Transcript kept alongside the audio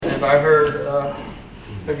As I heard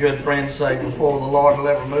a good friend say, before the Lord will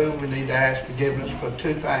ever move, we need to ask forgiveness for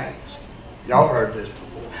two things. Y'all heard this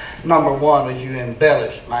before. Number one is you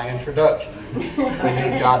embellished my introduction. We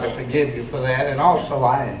need God to forgive you for that. And also,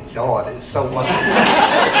 I enjoyed it so much.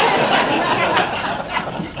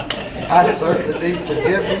 I certainly need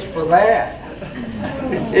forgiveness for that.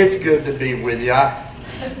 It's good to be with you.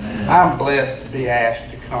 I'm blessed to be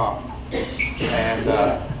asked to come.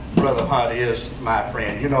 And Brother Hunt is my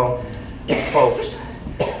friend. You know, folks,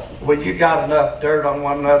 when you got enough dirt on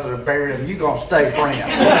one another to bury them, you're going to stay friends.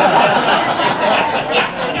 Amen.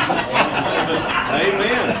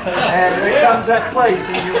 And there comes that place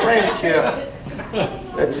in your friendship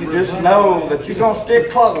that you just know that you're going to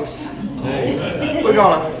stick close. We're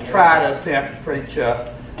going to try to attempt to preach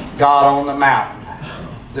God on the mountain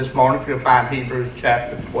this morning. If you'll find Hebrews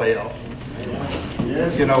chapter 12.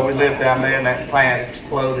 You know, we lived down there and that plant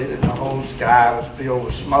exploded and the whole sky was filled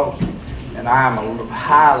with smoke. And I'm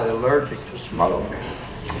highly allergic to smoke.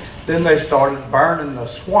 Then they started burning the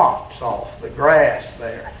swamps off, the grass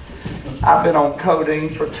there. I've been on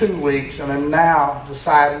codeine for 2 weeks and am now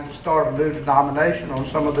deciding to start a new denomination on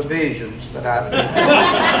some of the visions that I've been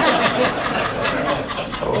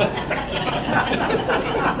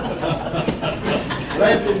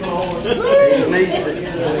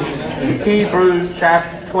Hebrews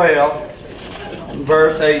chapter 12,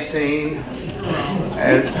 verse 18,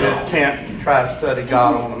 as the attempt to try to study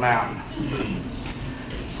God on the mountain.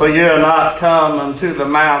 For ye are not come unto the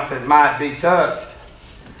mount that might be touched,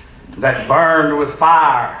 that burned with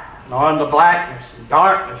fire, nor unto blackness and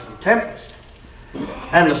darkness and tempest,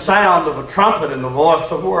 and the sound of a trumpet and the voice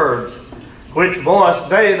of words, which voice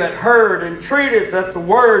they that heard entreated that the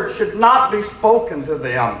word should not be spoken to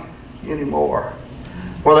them any more,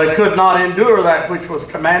 for they could not endure that which was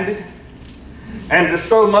commanded. And to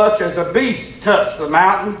so much as a beast touch the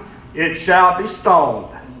mountain, it shall be stoned,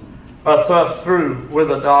 or thrust through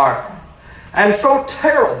with a dart. And so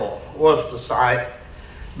terrible was the sight,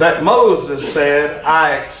 that Moses said,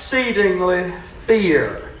 I exceedingly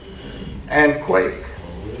fear and quake.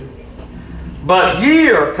 But ye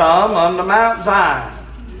are come unto Mount Zion,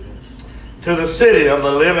 to the city of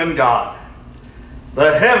the living God,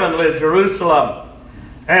 the heavenly Jerusalem,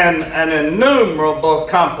 and an innumerable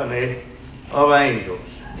company of angels,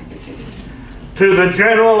 to the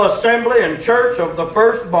general assembly and church of the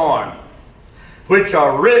firstborn, which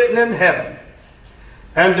are written in heaven,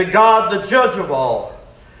 and to God the judge of all,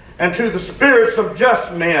 and to the spirits of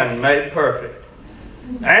just men made perfect,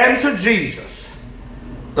 and to Jesus,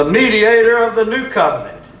 the mediator of the new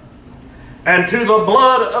covenant, and to the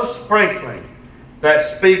blood of sprinkling that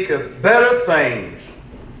speaketh better things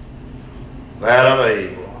than of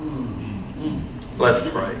Abel. Let's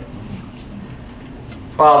pray.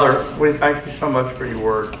 Father, we thank you so much for your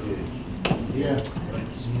word. Yeah.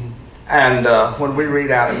 And when we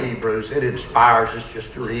read out of Hebrews, it inspires us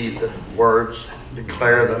just to read the words,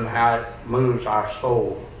 declare them, how it moves our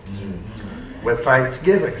soul with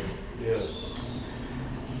thanksgiving. Yes.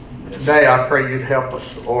 Today I pray you'd help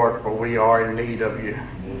us, Lord, for we are in need of you.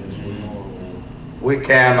 We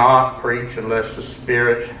cannot preach unless the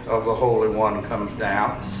Spirit of the Holy One comes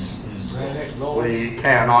down. We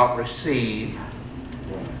cannot receive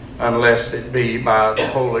unless it be by the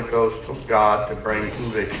Holy Ghost of God to bring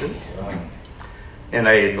conviction,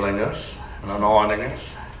 enabling us and anointing us.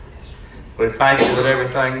 We thank you that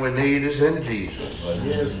everything we need is in Jesus.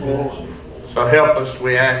 So help us,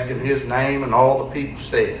 we ask in his name, and all the people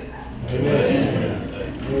said. Amen.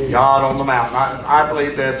 God on the mountain. I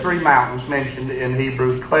believe there are 3 mountains mentioned in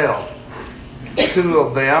Hebrews 12. 2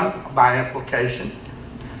 of them by implication,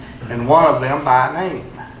 and 1 of them by name.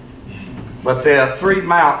 But there are 3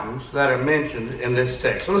 mountains that are mentioned in this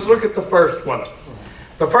text. So let's look at the first one.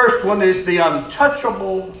 The first one is the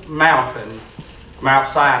untouchable mountain, Mount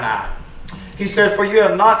Sinai. He said, for you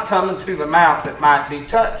have not come into the mount that might be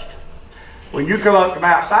touched. When you come up to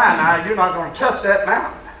Mount Sinai, you're not going to touch that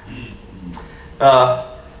mountain.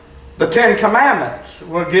 The 10 Commandments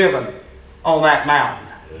were given on that mountain.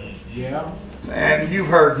 Yeah. And you've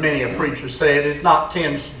heard many a preacher say it is not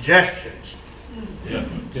 10 suggestions.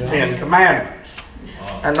 It's 10 Commandments.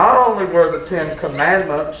 And not only were the 10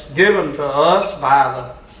 Commandments given to us by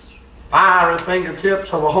the fiery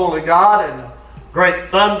fingertips of a holy God and the great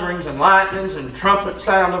thunderings and lightnings and trumpet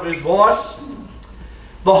sound of his voice,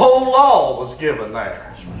 the whole law was given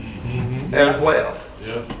there as well.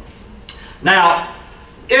 Now,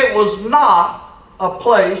 it was not a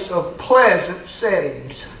place of pleasant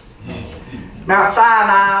settings. Mount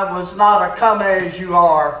Sinai was not a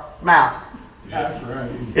come-as-you-are mountain. That's right.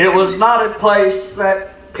 It was not a place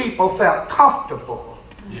that people felt comfortable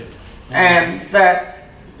and that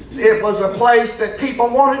it was a place that people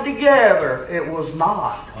wanted to gather. It was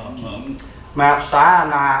not. Mount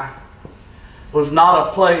Sinai was not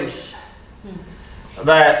a place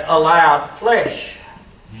that allowed flesh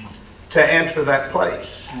to enter that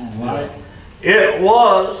place. It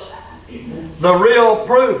was the real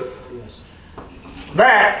proof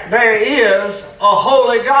that there is a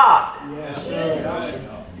holy God. Yes,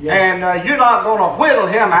 sir. And you're not going to whittle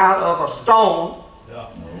him out of a stone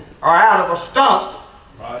or out of a stump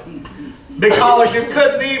because you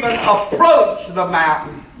couldn't even approach the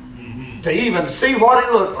mountain to even see what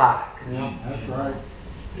it looked like. Yeah, that's right.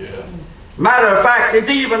 Matter of fact, if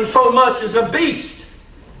even so much as a beast,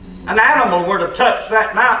 an animal, were to touch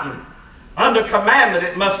that mountain, under commandment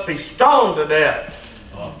it must be stoned to death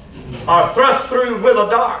or thrust through with a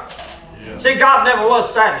dart. See, God never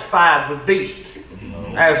was satisfied with beasts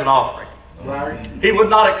as an offering. Right. He would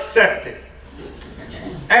not accept it.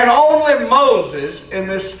 And only Moses in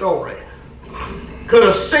this story could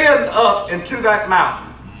ascend up into that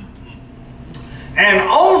mountain. And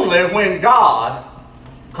only when God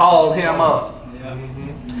called him up.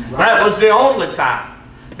 That was the only time.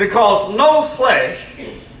 Because no flesh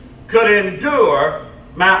could endure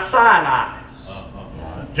Mount Sinai.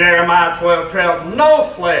 Jeremiah 12:12, no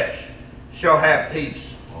flesh shall have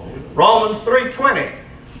peace. Romans 3:20,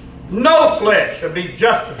 no flesh shall be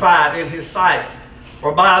justified in his sight,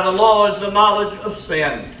 for by the law is the knowledge of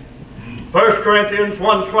sin. 1 Corinthians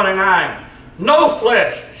 1:29, no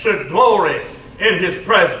flesh should glory in his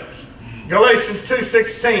presence. Galatians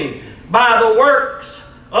 2:16, by the works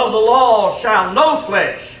of the law shall no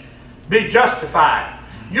flesh be justified.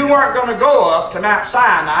 You weren't going to go up to Mount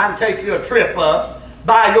Sinai and take you a trip up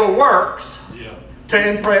by your works to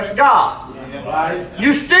impress God.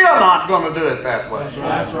 You're still not going to do it that way.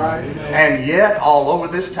 That's right. And yet, all over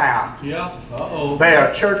this town, there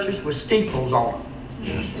are churches with steeples on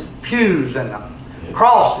them, pews in them,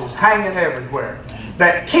 crosses hanging everywhere,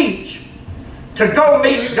 that teach to go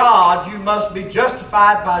meet God, you must be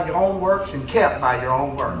justified by your own works and kept by your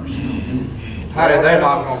own works. Honey, they're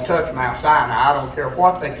not going to touch Mount Sinai. I don't care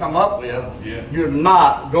what they come up with. You're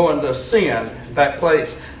not going to ascend that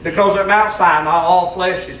place. Because at Mount Sinai, all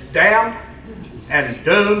flesh is damned and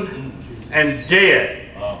doomed and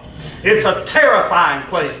dead. It's a terrifying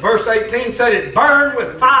place. Verse 18 said it burned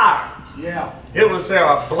with fire. Yeah. It was there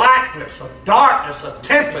a blackness, a darkness, a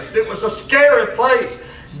tempest. It was a scary place.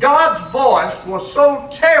 God's voice was so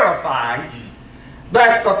terrifying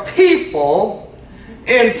that the people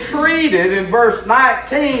entreated in verse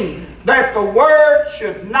 19 that the word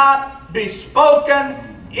should not be spoken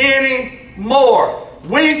anymore.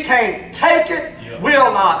 We can't take it.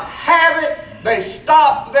 We'll not have it. They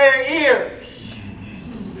stopped their ears.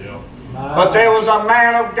 But there was a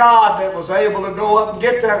man of God that was able to go up and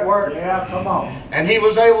get that word. Yeah, come on. And he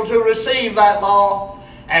was able to receive that law.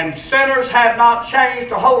 And sinners have not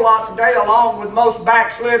changed a whole lot today, along with most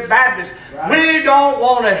backslid Baptists. Right. We don't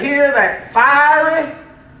want to hear that fiery,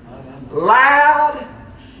 loud,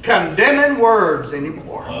 condemning words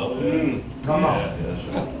anymore. Come on.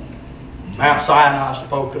 Mount Sinai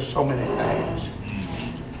spoke of so many things.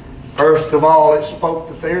 First of all, it spoke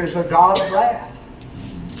that there is a God of wrath.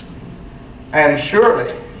 And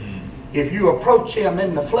surely, if you approach him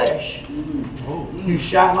in the flesh, you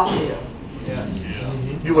shall not live.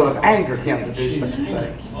 You will have angered him to do such a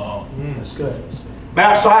thing. That's good.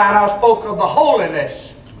 Mount Sinai spoke of the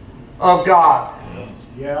holiness of God.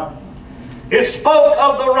 Yeah. It spoke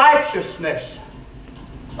of the righteousness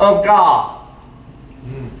of God.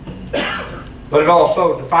 But it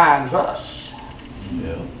also defines us.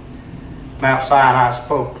 Mount Sinai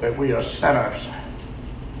spoke that we are sinners,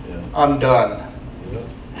 undone,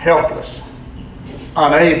 helpless,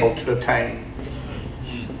 unable to attain.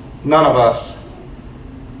 None of us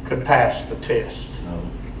could pass the test.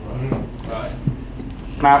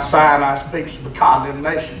 Mount Sinai speaks of the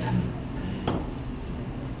condemnation.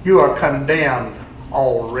 You are condemned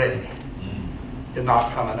already. You're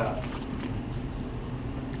not coming up.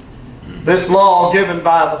 This law given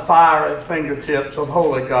by the fiery fingertips of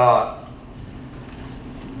holy God,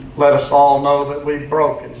 let us all know that we've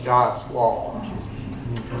broken God's law.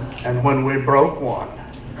 And when we broke one,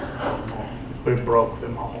 we broke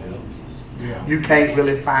them all. You can't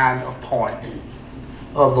really find a point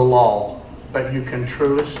of the law that you can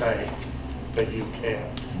truly say that you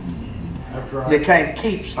kept. That's right. You can't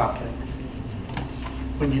keep something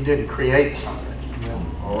when you didn't create something.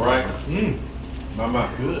 All right. Mama,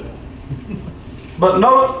 good. But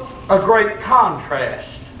note a great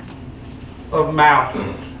contrast of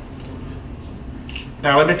mountains.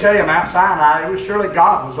 Now let me tell you, Mount Sinai, it was surely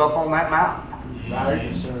God was up on that mountain. Right,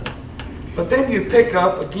 yes, sir. But then you pick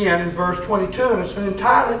up again in verse 22, and it's an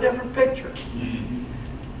entirely different picture.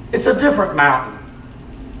 It's a different mountain.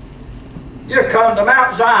 You come to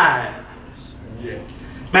Mount Zion. Yeah.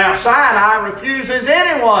 Mount Sinai refuses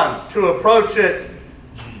anyone to approach it.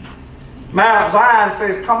 Mount Zion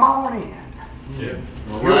says, come on in. Yeah.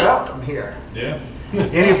 You're welcome here. Yeah.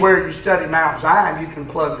 Anywhere you study Mount Zion, you can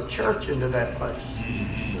plug the church into that place.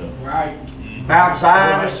 Right. Mount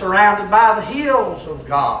Zion is surrounded by the hills of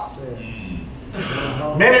God.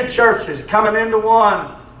 Many churches coming into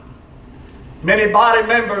one. Many body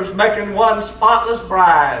members making one spotless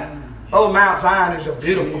bride. Oh, Mount Zion is a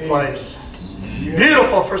beautiful place.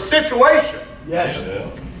 Beautiful for situation Yes.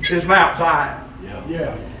 is Mount Zion.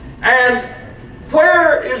 Yeah. And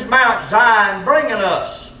where is Mount Zion bringing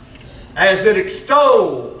us? As it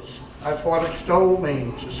extols, that's what extol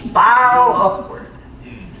means, to spiral upward.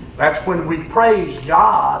 That's when we praise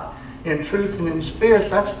God in truth and in spirit.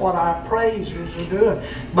 That's what our praisers are doing.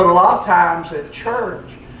 But a lot of times at church,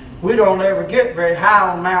 we don't ever get very high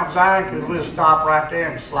on Mount Zion because we'll stop right there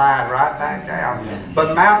and slide right back down.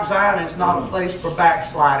 But Mount Zion is not a place for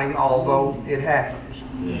backsliding, although it happens.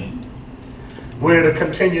 We're to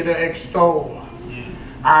continue to extol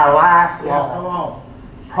our lifelong Come on.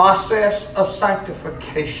 process of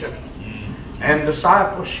sanctification and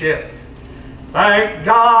discipleship. Thank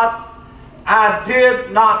God I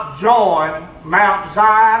did not join Mount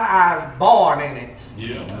Zion. I was born in it.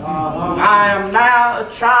 I am now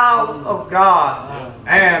a child of God,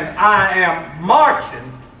 and I am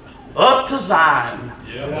marching up to Zion,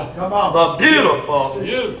 Come on. the beautiful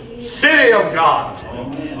city of God.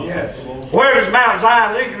 Yes. Where does Mount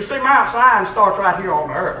Zion lead you? See, Mount Zion starts right here on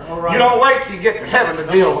earth. right. You don't wait till you get to heaven to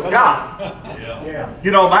deal with God. Yeah.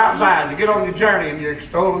 You know, Mount Zion, you get on your journey and you're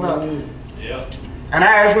extolling up. Yeah. And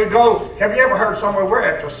as we go, have you ever heard somewhere we're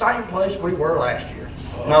at the same place we were last year?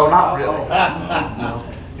 No, not really.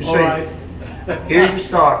 You All right. see, here you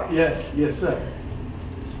start. Yeah. Yes, sir.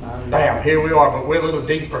 Bam, here we are, but we're a little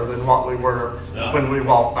deeper than what we were when we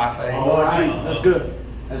walked by faith. All right. That's good.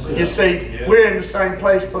 That's You good. see, we're in the same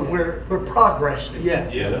place, but we're progressing. Yeah.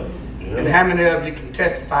 Yeah. And how many of you can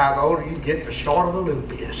testify the older you get, the shorter the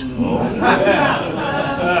loop is? You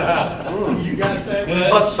got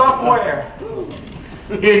that? But somewhere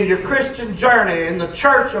in your Christian journey, in the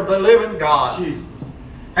church of the living God, Jesus.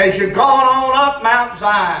 as you're going on up Mount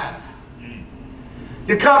Zion,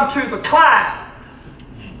 you come to the cloud,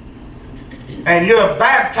 and you're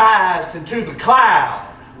baptized into the cloud.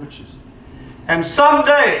 Which is. And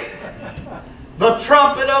someday, the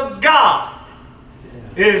trumpet of God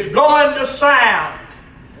is going to sound,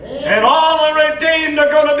 and all the redeemed are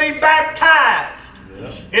going to be baptized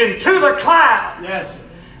into the cloud. Yes.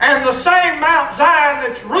 And the same Mount Zion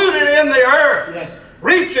that's rooted in the earth Yes.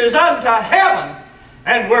 reaches unto heaven,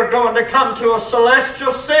 and we're going to come to a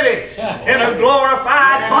celestial city in a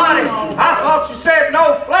glorified body. I thought you said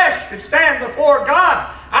no flesh could stand before God.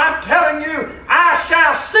 I'm telling you, I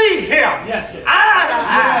shall see Him Yes, sir. eye to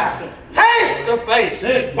Yes, eye, sir. face to face,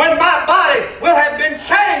 Yes. when my body will have been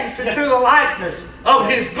changed into Yes. the likeness of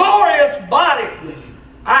His glorious body. Yes.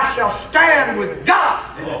 I shall stand with God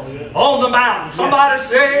on the mountain. Somebody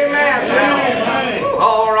say amen. Amen.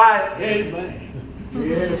 All right. Amen.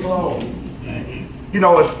 Creative flow. You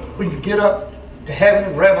know, when you get up to heaven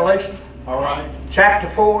in Revelation, All right. chapter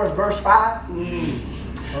 4 and verse 5,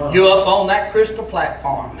 you're up on that crystal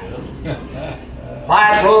platform.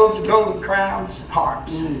 White robes, golden crowns, and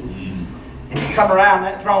harps. And you come around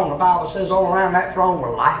that throne, the Bible says all around that throne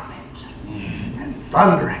were lightnings and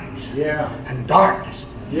thunderings Yeah. and darkness.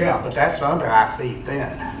 Yeah. But that's under our feet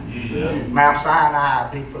then. Mount Sinai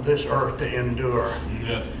be for this earth to endure.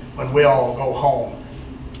 When we all go home,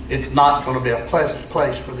 it's not going to be a pleasant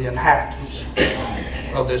place for the inhabitants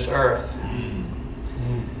of this earth.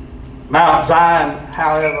 Mount Zion,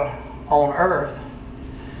 however, on earth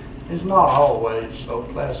is not always so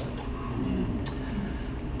pleasant.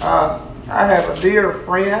 I have a dear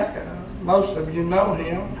friend, most of you know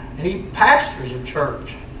him. He pastors a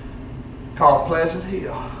church called Pleasant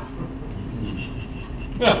Hill.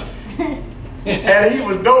 And he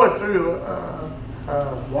was going through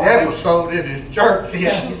an episode in his church.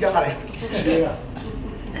 Yeah, you got it. Yeah.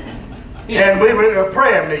 And we were at a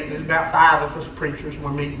prayer meeting. There's about 5 of us preachers.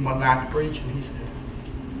 We're meeting one night to preach, and he said,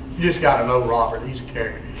 "You just got to know Robert. He's a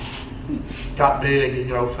character. Got big, you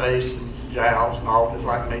know, face and jowls and all, just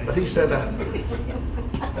like me." But he said, "I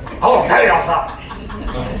want to tell y'all something.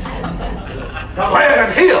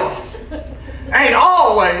 Pleasant Hill ain't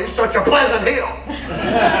always such a pleasant hill.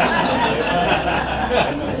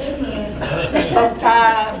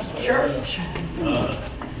 Sometimes church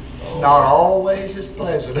is not always as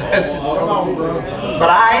pleasant as it Come on, bro. But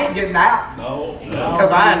I ain't getting out No.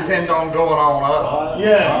 because I intend on going on up.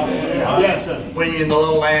 Yes, yes, sir. When you're in the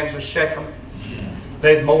little lands of Shechem,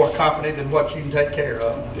 there's more company than what you can take care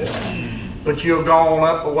of. But you'll go on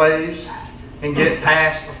up a ways and get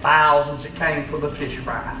past the thousands that came for the fish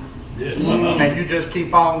fry. And you just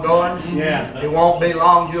keep on going. Yeah. It won't be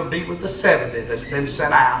long, you'll be with the 70 that's been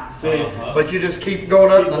sent out. See. But you just keep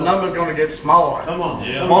going up and the number's going to get smaller. Come on.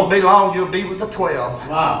 Yeah. It won't be long, you'll be with the 12.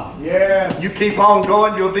 Wow. Yeah. You keep on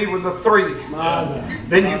going, you'll be with the 3. My God.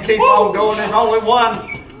 Then you keep on going, there's only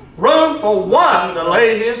room for one to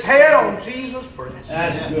lay his head on Jesus' breast.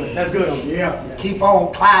 That's good. That's good. Yeah. Keep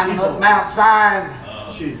on climbing up Mount Zion.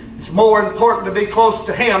 Jesus. It's more important to be close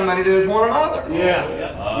to him than it is one another. Yeah.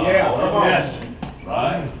 Yeah. Come on. Yes.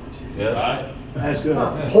 Right. Yes. Right. That's good.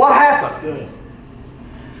 What happened? Good.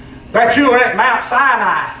 That you were at Mount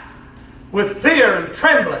Sinai with fear and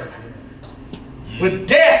trembling, with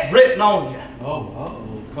death written on you.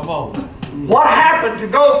 Come on. What happened to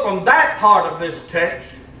go from that part of this text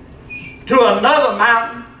to another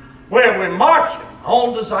mountain where we're marching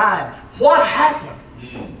on to Zion? What happened?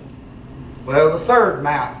 Well, the third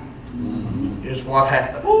mountain is what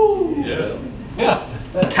happened. Yeah.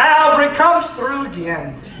 Calvary comes through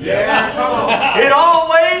again. Yeah. Come on. It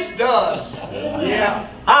always does. Yeah.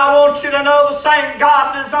 I want you to know the same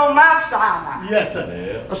God that's on Mount Sinai, Yes,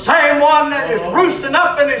 sir. the same one that is roosting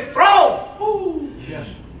up in his throne, Yes.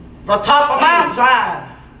 the top of Mount Zion.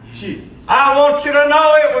 Jesus. I want you to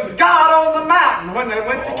know it was God on the mountain when they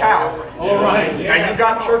went to Calvary. All right. Now you've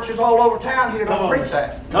got churches all over town here Come that on. preach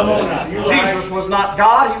that. Come on now. You Jesus was not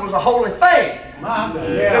God, he was a holy thing. My God.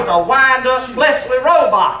 Just Yeah. a wind-up fleshly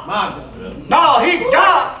robot. My God. No, he's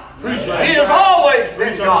God. He has always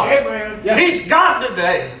been God. Amen. Yes. He's God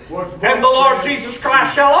today. And the Lord Jesus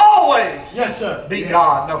Christ shall always Yes, sir. be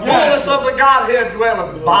God. The Yes. fullness of the Godhead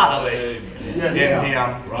dwelleth bodily Yes. in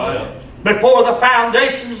him. Right. Before the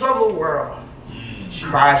foundations of the world,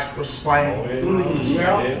 Christ was slain.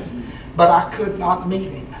 Yeah. But I could not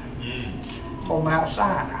meet him on Mount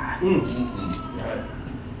Sinai.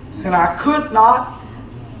 And I could not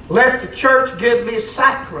let the church give me a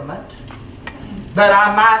sacrament that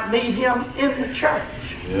I might meet him in the church.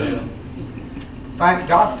 Yeah. Thank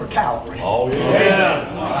God for Calvary. Oh, Yeah.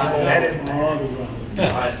 yeah. That is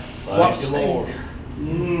there. Right. What Thank you, Lord.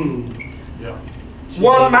 Yeah.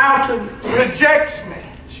 One mountain rejects me,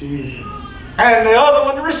 Jesus. and the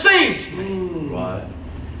other one receives me. Right.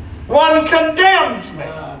 One condemns me,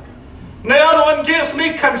 and the other one gives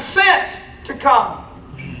me consent to come.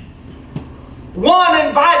 One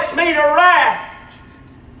invites me to wrath,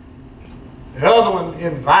 the other one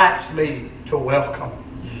invites me to welcome.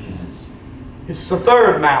 It's the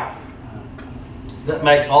third mountain that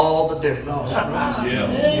makes all the difference. Yeah.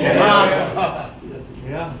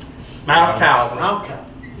 Yeah. Mount Calvary. Okay.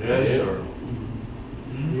 Yes, sir.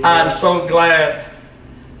 I'm so glad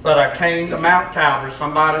that I came to Mount Calvary.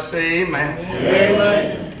 Somebody say amen.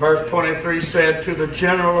 Amen. Verse 23 said, to the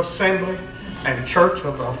general assembly and church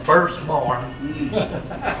of the firstborn,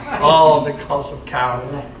 all because of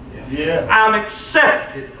Calvary. Yeah. I'm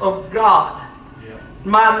accepted of God.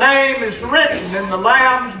 My name is written in the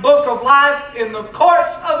Lamb's book of life in the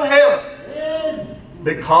courts of heaven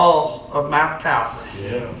because of Mount Calvary.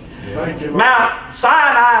 Yeah. Thank you. Mount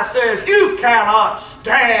Sinai says you cannot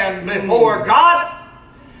stand before God.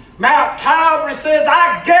 Mount Calvary says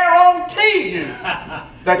I guarantee you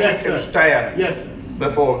that Yes, you can sir. stand Yes, sir.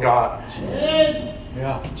 before God.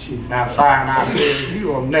 Yeah. Jesus. Mount Sinai says you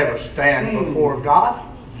will never stand before God.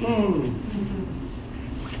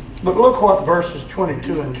 But look what verses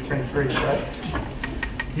 22 and 23 say.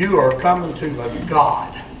 You are coming to the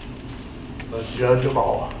God, the judge of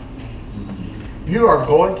all. You are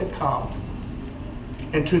going to come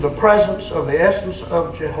into the presence of the essence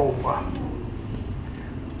of Jehovah,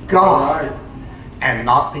 God, and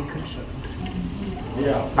not be consumed,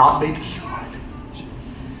 Yeah. not be destroyed,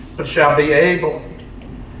 but shall be able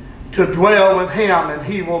to dwell with him, and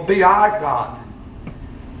he will be our God.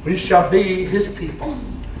 We shall be his people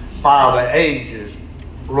while the ages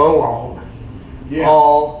roll on, Yeah.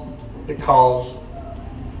 all because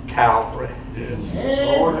Calvary.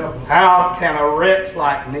 Lord help us. How can a wretch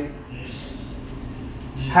like me,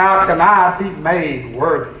 how can I be made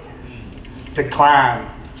worthy to climb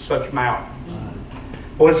such mountains?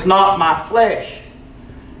 Well, it's not my flesh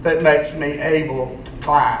that makes me able to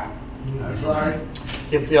climb. That's right.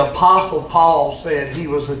 If the Apostle Paul said he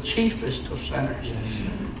was the chiefest of sinners,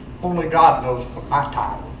 only God knows what my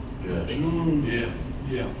title. Yes. Yeah.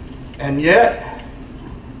 Yeah. And yet,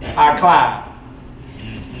 I climb.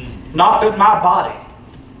 Not that my body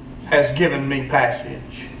has given me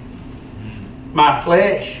passage. My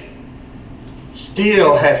flesh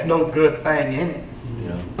still has no good thing in it.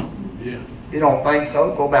 Yeah. You don't think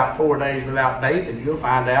so? Go about 4 days without bathing, you'll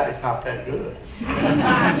find out it's not that good.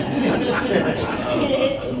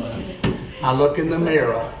 I look in the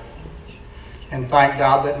mirror and thank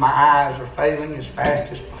God that my eyes are failing as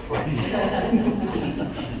fast as my flesh.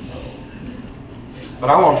 But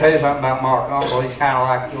I want to tell you something about Mark Uncle. He's kind of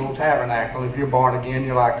like the old tabernacle. If you're born again,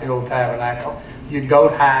 you're like the old tabernacle. Your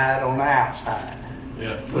goat hide on the outside.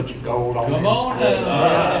 Yeah. Put your gold on Come the on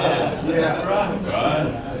inside. now.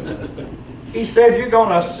 Right. He said you're going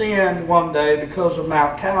to ascend one day because of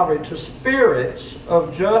Mount Calvary to spirits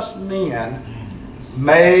of just men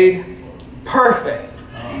made perfect.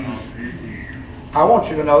 I want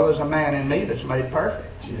you to know there's a man in me that's made perfect.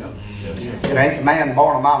 It ain't the man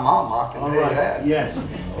born of my mama, I can tell you that. Yes.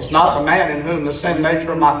 It's not the man in whom the sin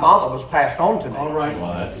nature of my father was passed on to me. All right.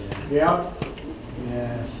 Right. Yeah.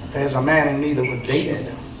 Yes. There's a man in me that was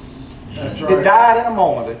dead. That's It right. died in a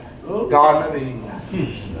moment at the Garden of Eden.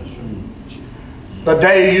 The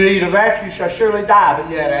day you eat of that, you shall surely die. But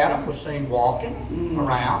yet Adam was seen walking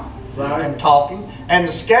around and talking. And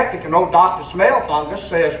the skeptic and old Dr. Smellfungus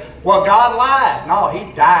says, well, God lied. No,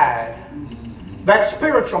 he died. That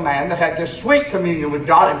spiritual man that had this sweet communion with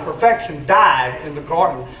God in perfection died in the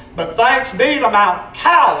garden. But thanks be to Mount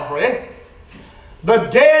Calvary, the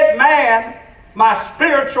dead man, my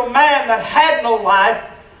spiritual man that had no life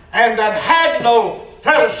and that had no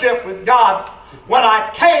fellowship with God, when I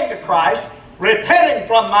came to Christ, repenting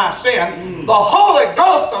from my sin, the Holy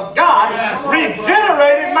Ghost of God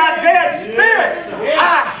regenerated my dead spirit.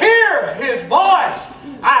 I hear His voice.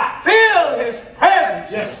 I feel His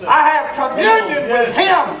presence. I have communion with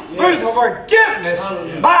Him through the forgiveness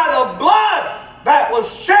by the blood that was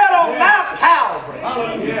shed on Mount Calvary,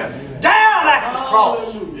 down at the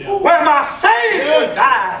cross, where my Savior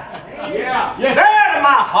died. There in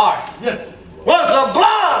my heart was the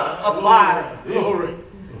blood applied. Glory.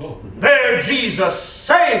 There Jesus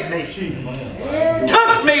saved me.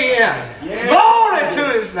 Took me in. Glory to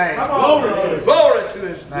His name. Glory to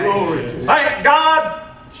His name. Thank God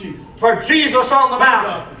for Jesus on the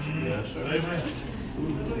mountain. Yes,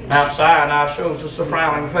 amen. Mount Sinai shows us the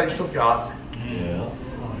frowning face of God. Yeah.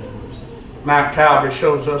 Mount Calvary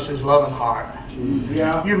shows us His loving heart.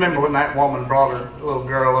 Yeah. You remember when that woman brought her little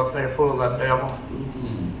girl up there full of that devil?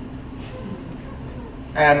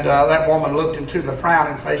 And that woman looked into the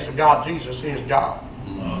frowning face of God. Jesus is God.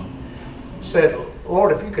 Said,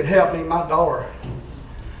 Lord, if you could help me, my daughter.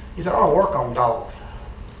 He said, I'll work on dogs.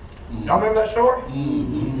 Y'all remember that story?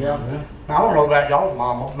 Yeah. Now, I don't know about y'all's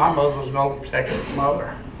mama. My mother was an overprotective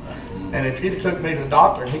mother. And if you'd took me to the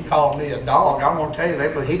doctor and he called me a dog, I'm going to tell you,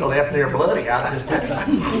 he'd have left there bloody. I'd just tell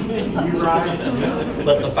you. You're right.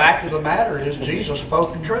 But the fact of the matter is, Jesus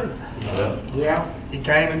spoke the truth. Yeah. He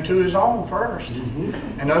came into His own first.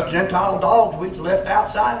 And us Gentile dogs, we was left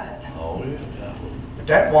outside. Oh, yeah. But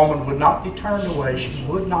that woman would not be turned away. She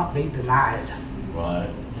would not be denied. Right.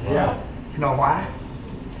 Yeah. You know why?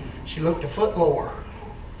 She looked a foot lower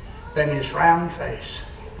than His frowning face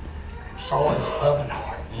and saw His loving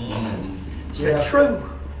heart. Said, true.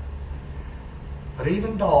 But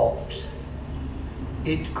even dogs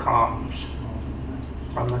eat the crumbs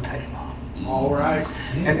from the table. All right.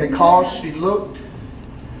 And because she looked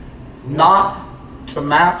not to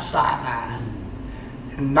Mount Sinai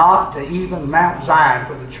and not to even Mount Zion,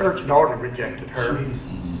 for the church had already rejected her.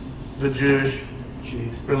 The Jewish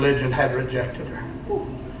religion had rejected her.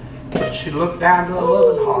 But she looked down to a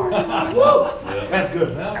loving heart. That's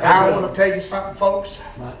good. And I want to tell you something, folks.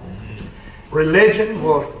 Religion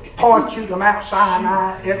will point you to Mount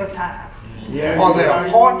Sinai every time. Or they'll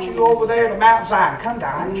point you over there to Mount Zion. Come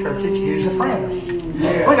down to church, it's user-friendly.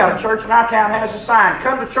 We got a church in our town that has a sign,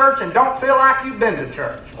 come to church and don't feel like you've been to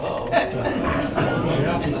church.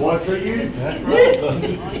 What's a you?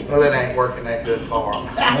 Well, it ain't working that good for them.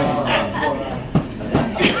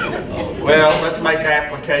 Well, let's make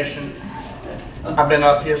application. I've been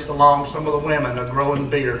up here so long, some of the women are growing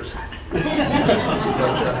beards.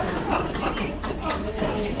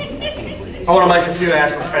 I want to make a few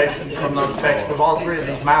applications from those texts, because all three of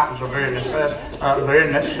these mountains are very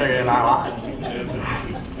necessary in our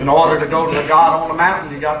life. In order to go to the God on the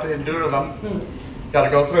mountain, you got to endure them. You got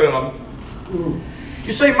to go through them.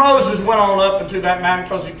 You see, Moses went on up into that mountain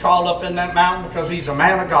because he called up in that mountain because he's a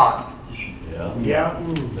man of God. Yeah.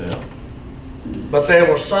 But there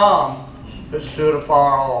were some that stood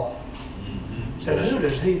afar off. Said, who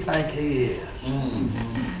does he think he is?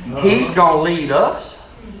 He's going to lead us.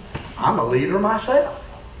 I'm a leader myself.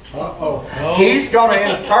 Uh-oh. He's going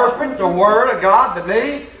to interpret the Word of God to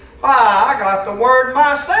me. Why, I got the word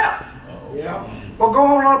myself. Yeah. Well, go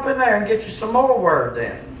on up in there and get you some more word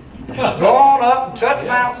then. Go on up and touch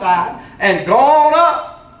Mount Sinai and go on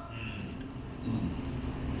up.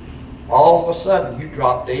 All of a sudden, you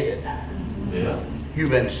drop dead. Yeah.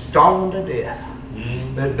 You've been stoned to death.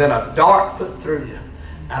 There's been a dart put through you.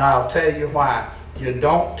 And I'll tell you why. You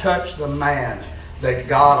don't touch the man that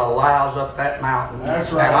God allows up that mountain.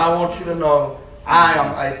 That's right. And I want you to know, I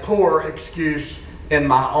am a poor excuse in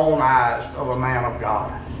my own eyes of a man of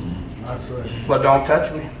God. That's it. But don't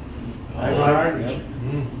touch me. That's right.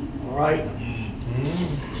 All right.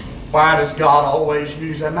 Why does God always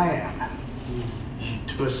use a man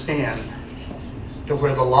to ascend to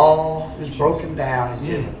where the law is broken down and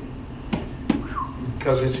given?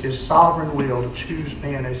 Because it's His sovereign will to choose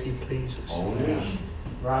men as He pleases. Oh, yeah.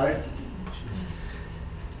 Right.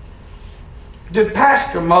 Did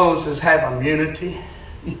Pastor Moses have immunity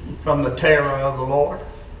from the terror of the Lord?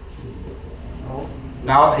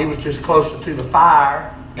 No, he was just closer to the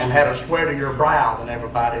fire and had a sweatier brow than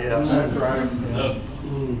everybody else. That's right.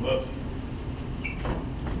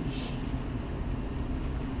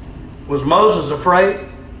 Was Moses afraid?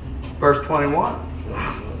 Verse 21.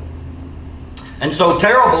 And so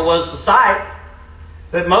terrible was the sight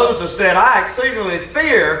that Moses said, I exceedingly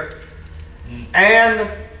fear and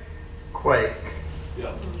quake.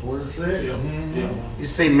 Yeah. What it said. Yeah. You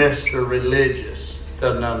see, Mr. Religious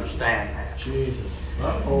doesn't understand that. Jesus.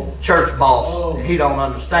 Church boss, he don't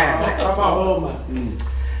understand that. Come on.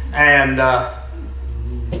 And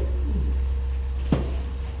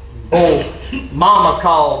mama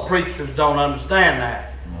called preachers don't understand that.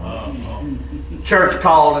 Church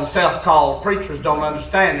called and self-called preachers don't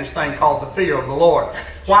understand this thing called the fear of the Lord.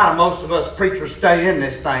 Why do most of us preachers stay in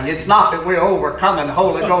this thing? It's not that we're overcoming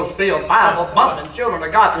Holy Ghost filled Bible bumping children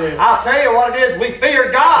of God. I'll tell you what it is, we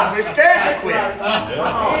fear God. We're scared to quit.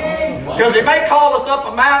 Because He may call us up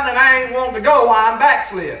a mountain and I ain't wanting to go while I'm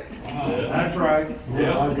backslid. That's right.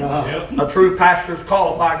 Yeah. A true pastor is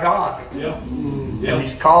called by God. Yeah. And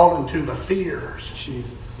he's called into the fears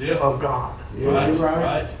of God. Yeah,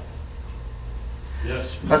 right.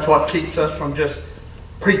 Yes. That's what keeps us from just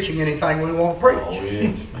preaching anything we want to preach. Oh,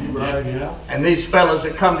 yeah. Right. Yeah. And these fellas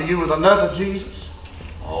that come to you with another Jesus,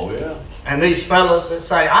 Oh, yeah. and these fellas that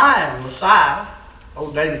say, I am Messiah.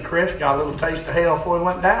 Old David Chris got a little taste of hell before he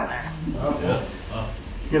went down there. Yeah.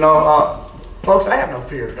 You know, folks, they have no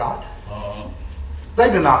fear of God.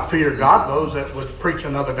 They do not fear God, those that would preach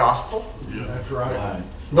another gospel. Yeah. That's right.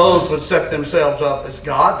 Those would set themselves up as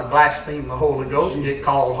God to blaspheme the Holy Ghost and get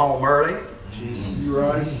called home early. You're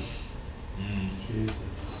right. Jesus.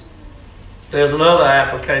 There's another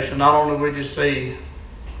application. Not only would you see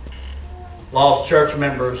lost church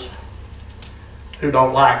members who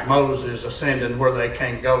don't like Moses ascending where they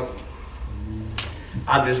can't go.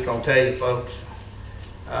 I'm just going to tell you, folks,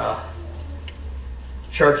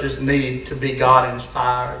 churches need to be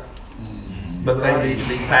God-inspired, but they need to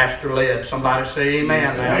be pastor-led. Somebody say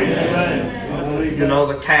amen now. Amen. You know,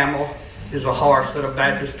 the camel is a horse that a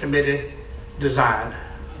Baptist committee designed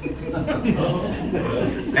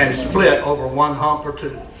and split over one hump or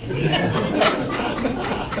two.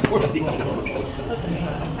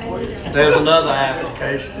 There's another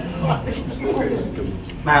application.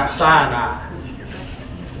 Mount Sinai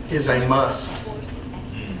is a must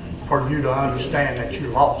for you to understand that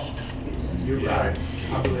you're lost. You're right.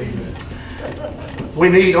 I believe it. We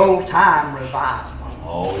need old-time revival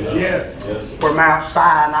Oh, yeah. Yes. where Mount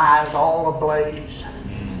Sinai is all ablaze.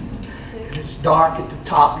 And it's dark at the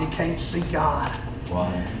top. You can't see God.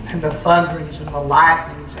 Wow. And the thunderings and the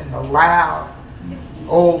lightnings and the loud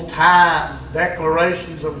old-time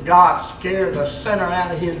declarations of God scare the sinner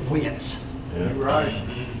out of his wits. You're right.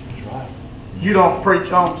 That's right. You don't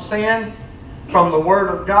preach on sin from the Word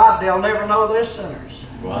of God, they'll never know they're sinners.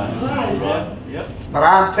 Right. Right. Yep. But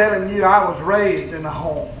I'm telling you, I was raised in a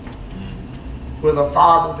home with a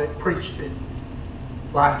father that preached it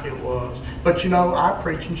like it was. But you know, our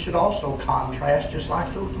preaching should also contrast just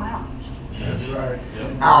like those mountains. That's right.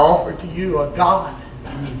 Yep. I offer to you a God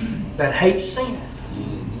that hates sin,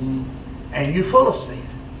 and you full of sin.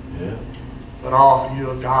 Yeah. But I offer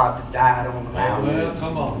you a God that died on the mountain. Well,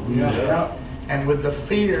 come on. Yeah. And with the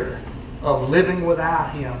fear of living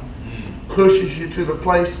without Him, pushes you to the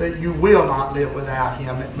place that you will not live without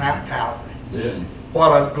Him at Mount Calvary. Yeah.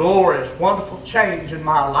 What a glorious, wonderful change in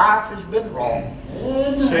my life has been wrought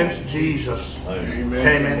since Jesus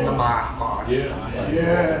came into my heart. Yeah.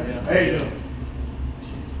 Yeah. Hey.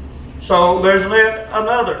 So there's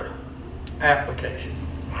another application.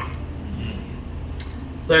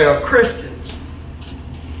 There are Christians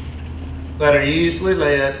that are easily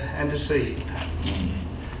led and deceived.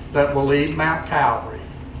 that will leave Mount Calvary,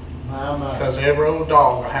 My. because every old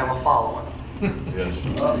dog will have a following. Yes.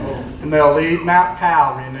 Uh-oh. And they'll leave Mount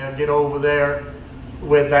Calvary and they'll get over there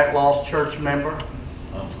with that lost church member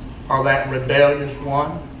or that rebellious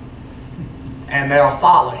one, and they'll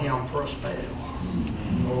follow him for a spell.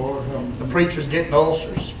 Lord help. The preacher's getting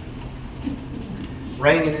ulcers,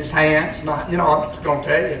 wringing his hands. Not, you know, I'm just going to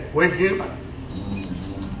tell you, we're human.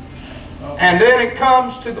 And then it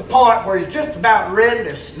comes to the point where he's just about ready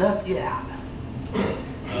to snuff you out.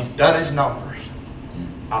 He's done his numbers.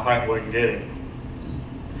 I think we can get him.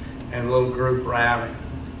 And a little group around him.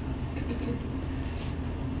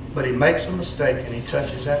 But he makes a mistake and he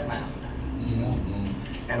touches that mountain.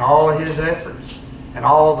 And all of his efforts and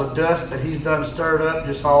all the dust that he's done stirred up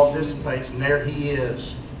just all dissipates. And there he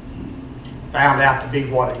is, found out to be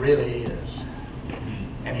what it really is.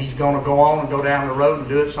 And he's going to go on and go down the road and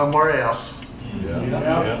do it somewhere else.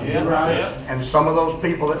 Yeah, you're right. And some of those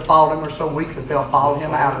people that followed him are so weak that they'll follow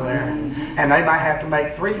him out of there. And they might have to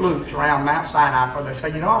make 3 loops around Mount Sinai before they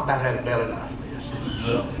say, you know, I've about had about enough of this.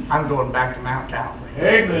 I'm going back to Mount Calvary.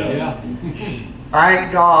 Amen.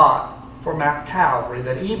 Thank God for Mount Calvary,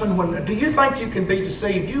 that even when, do you think you can be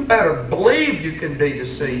deceived? You better believe you can be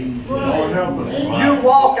deceived. Lord help us. You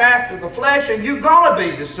walk after the flesh and you're going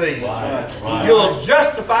to be deceived. Right. You'll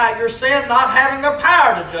justify your sin not having the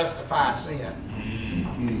power to justify sin.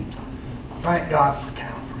 Thank God for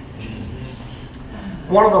Calvary.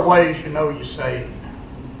 One of the ways you know you're saved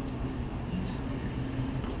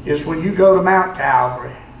is when you go to Mount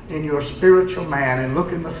Calvary in your spiritual man and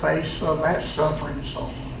look in the face of that suffering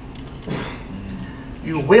soul.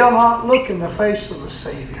 You will not look in the face of the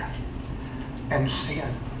Savior and sin.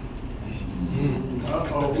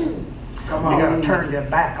 Uh-oh. Come You on. got to turn your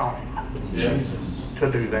back on him Jesus.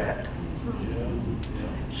 to do that.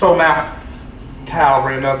 So Mount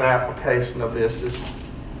Calvary, another application of this is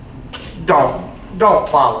don't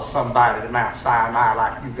follow somebody to Mount Sinai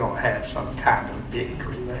like you're going to have some kind of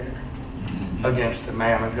victory there against the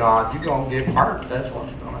man of God. You're going to get hurt. That's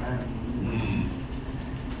what's going to happen.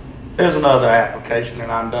 There's another application,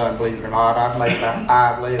 and I'm done, believe it or not. I've made about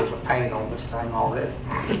 5 layers of paint on this thing already.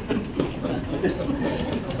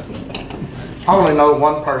 I only know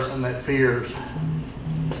one person that fears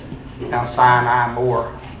Mount Sinai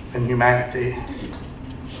more than humanity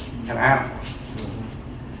and animals.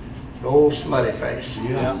 The old smutty face,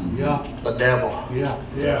 Yeah. the devil.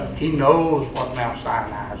 Yeah. He knows what Mount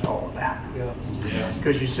Sinai is all about. Yeah.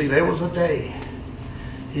 Because you see, there was a day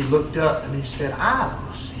he looked up and he said, I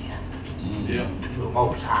will ascend Yeah. to the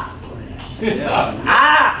most high place.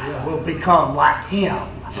 I will become like him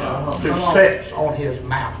who sits on his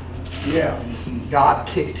mountain. Yeah. God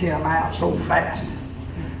kicked him out so fast.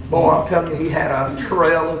 Boy, I'm telling you, he had a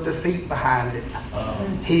trail of defeat behind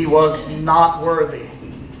him. He was not worthy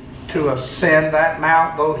to ascend that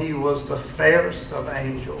mount, though he was the fairest of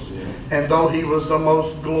angels, and though he was the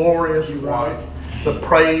most glorious one, the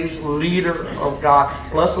praise leader of God,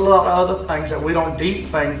 plus a lot of other things that we don't, deep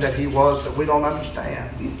things that he was that we don't understand.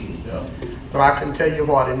 But I can tell you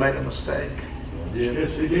what, he made a mistake.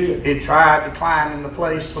 Yes, he did. He tried to climb in the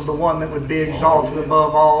place of the one that would be exalted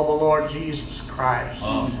above all, the Lord Jesus Christ.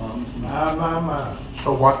 My.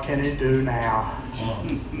 So what can he do now?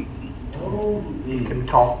 Oh, He can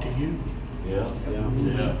talk to you, Yeah.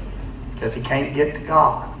 because he can't get to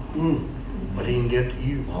God, but he can get to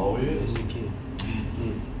you. Oh, yes.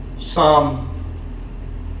 Some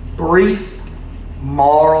brief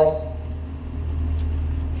moral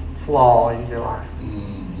flaw in your life.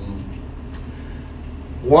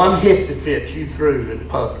 One hissy fit you threw in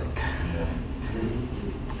public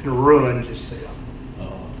and ruined yourself.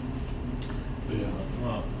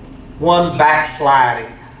 One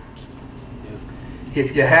backsliding.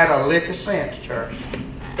 If you had a lick of sense, church,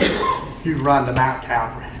 you'd run to Mount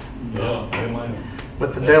Calvary.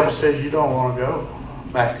 But the devil says you don't want to go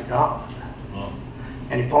back to God.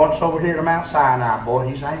 And he points over here to Mount Sinai. Boy,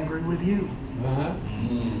 he's angry with you.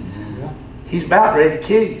 He's about ready to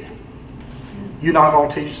kill you. You're not going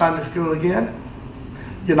to teach Sunday school again.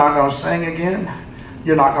 You're not going to sing again.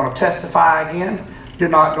 You're not going to testify again. You're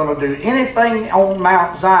not going to do anything on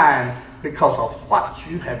Mount Zion because of what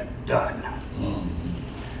you have done.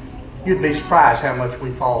 You'd be surprised how much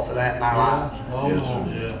we fall for that in our lives.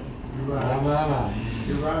 you're right.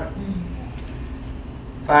 You're right.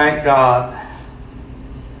 Thank God.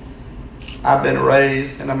 I've been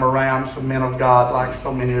raised and I'm around some men of God like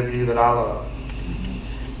so many of you that I love.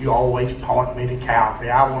 You always point me to Calvary.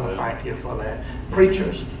 I want to thank you for that.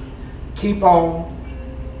 Preachers, keep on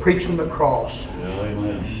preaching the cross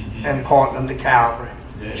and pointing them to Calvary.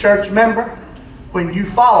 Church member, when you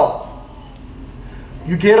fall,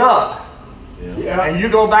 you get up Yeah. and you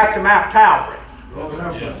go back to Mount Calvary, Lord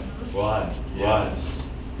have mercy. Right.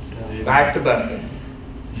 Right. back to Bethel.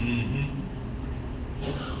 Mm-hmm.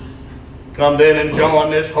 Come then and join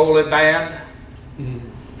this holy band,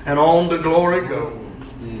 and on to glory go,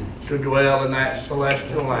 to dwell in that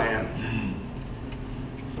celestial land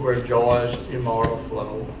where joys immortal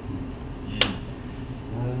flow.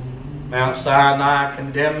 Mount Sinai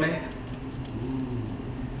condemn me,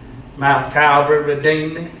 Mount Calvary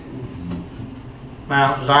redeem me,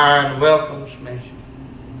 Mount Zion welcomes me.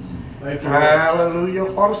 Thank you, Lord. Hallelujah,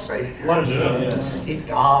 what a Savior. What a son. He's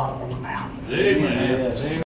God on the mountain. Amen.